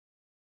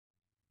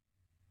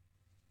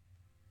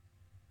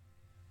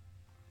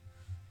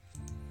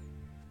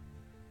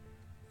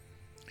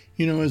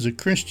As a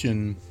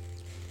Christian,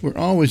 we're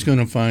always going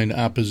to find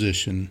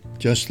opposition,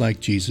 just like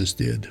Jesus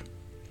did.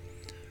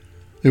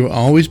 There will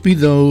always be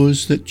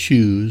those that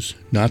choose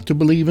not to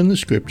believe in the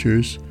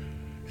Scriptures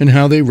and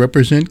how they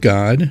represent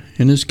God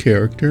and His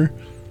character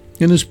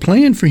and His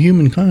plan for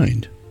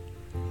humankind.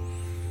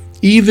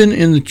 Even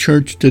in the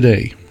church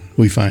today,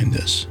 we find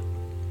this.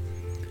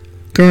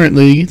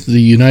 Currently, the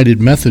United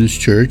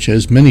Methodist Church,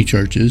 as many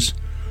churches,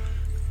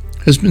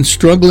 has been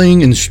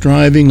struggling and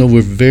striving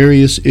over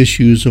various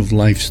issues of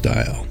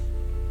lifestyle.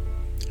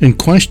 And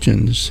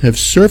questions have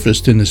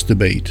surfaced in this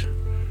debate.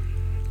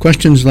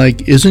 Questions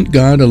like, isn't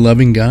God a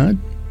loving God?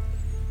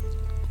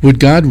 Would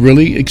God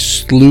really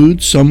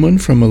exclude someone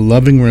from a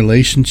loving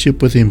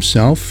relationship with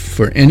Himself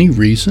for any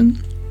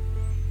reason?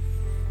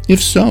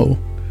 If so,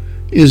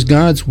 is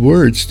God's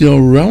Word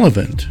still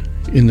relevant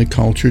in the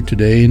culture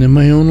today and in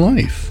my own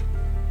life?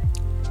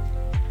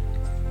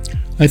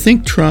 I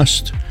think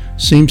trust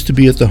seems to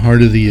be at the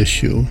heart of the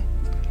issue.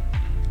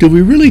 Do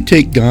we really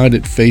take God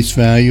at face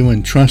value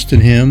and trust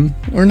in Him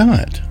or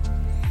not?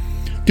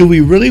 Do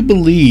we really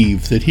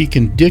believe that He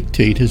can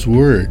dictate His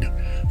Word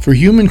for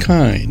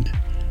humankind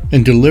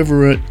and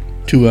deliver it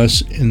to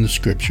us in the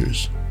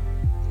Scriptures?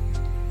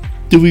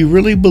 Do we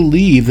really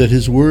believe that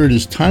His Word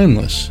is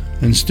timeless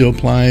and still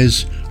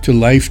applies to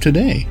life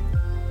today?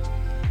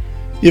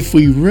 If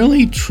we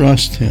really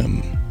trust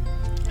Him,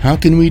 how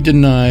can we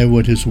deny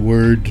what His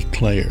Word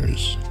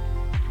declares?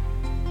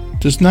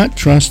 Does not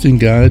trust in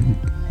God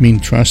mean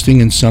trusting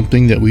in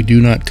something that we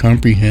do not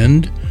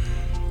comprehend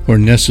or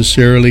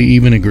necessarily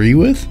even agree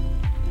with?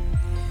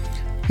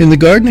 In the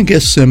Garden of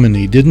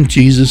Gethsemane, didn't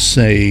Jesus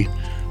say,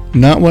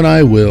 "Not what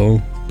I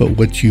will, but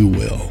what you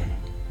will"?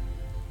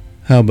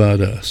 How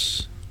about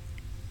us?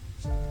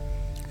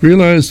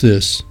 Realize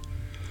this: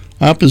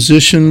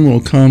 opposition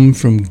will come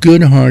from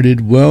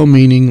good-hearted,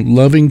 well-meaning,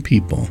 loving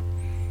people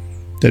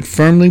that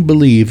firmly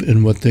believe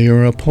in what they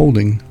are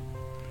upholding.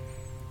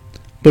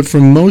 But for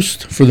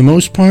the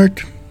most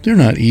part, they're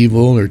not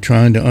evil or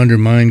trying to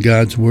undermine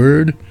God's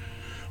Word,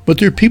 but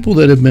they're people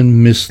that have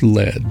been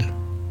misled.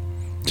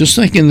 Just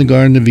like in the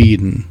Garden of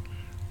Eden,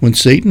 when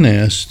Satan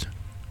asked,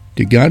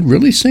 "Did God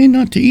really say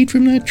not to eat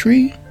from that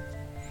tree?"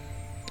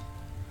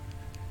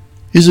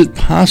 Is it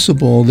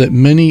possible that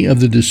many of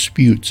the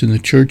disputes in the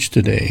church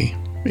today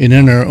and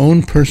in our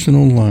own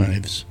personal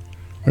lives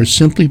are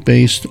simply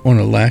based on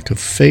a lack of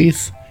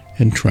faith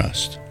and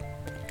trust?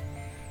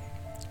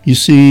 You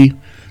see,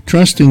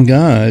 trust in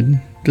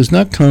God does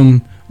not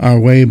come our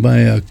way by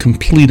a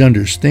complete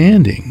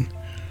understanding.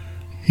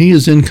 He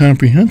is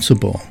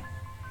incomprehensible.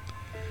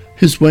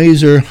 His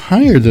ways are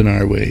higher than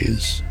our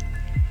ways.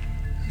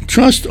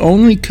 Trust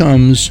only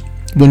comes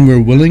when we're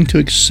willing to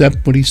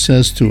accept what He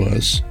says to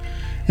us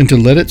and to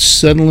let it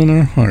settle in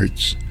our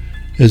hearts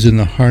as in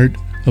the heart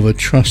of a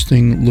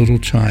trusting little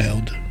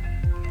child.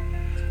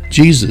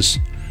 Jesus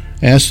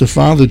asked the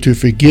Father to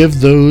forgive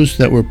those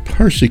that were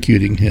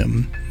persecuting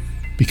Him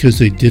because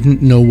they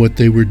didn't know what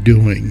they were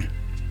doing.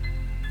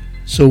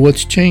 So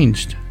what's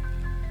changed?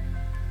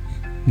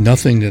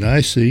 Nothing that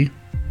I see.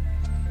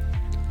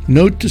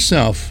 Note to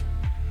self,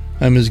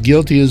 I'm as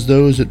guilty as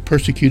those that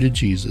persecuted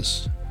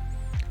Jesus.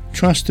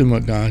 Trust in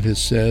what God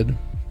has said,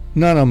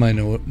 not on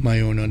my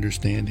own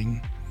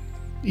understanding,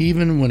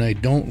 even when I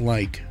don't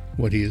like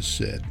what He has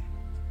said.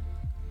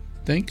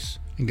 Thanks,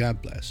 and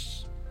God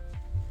bless.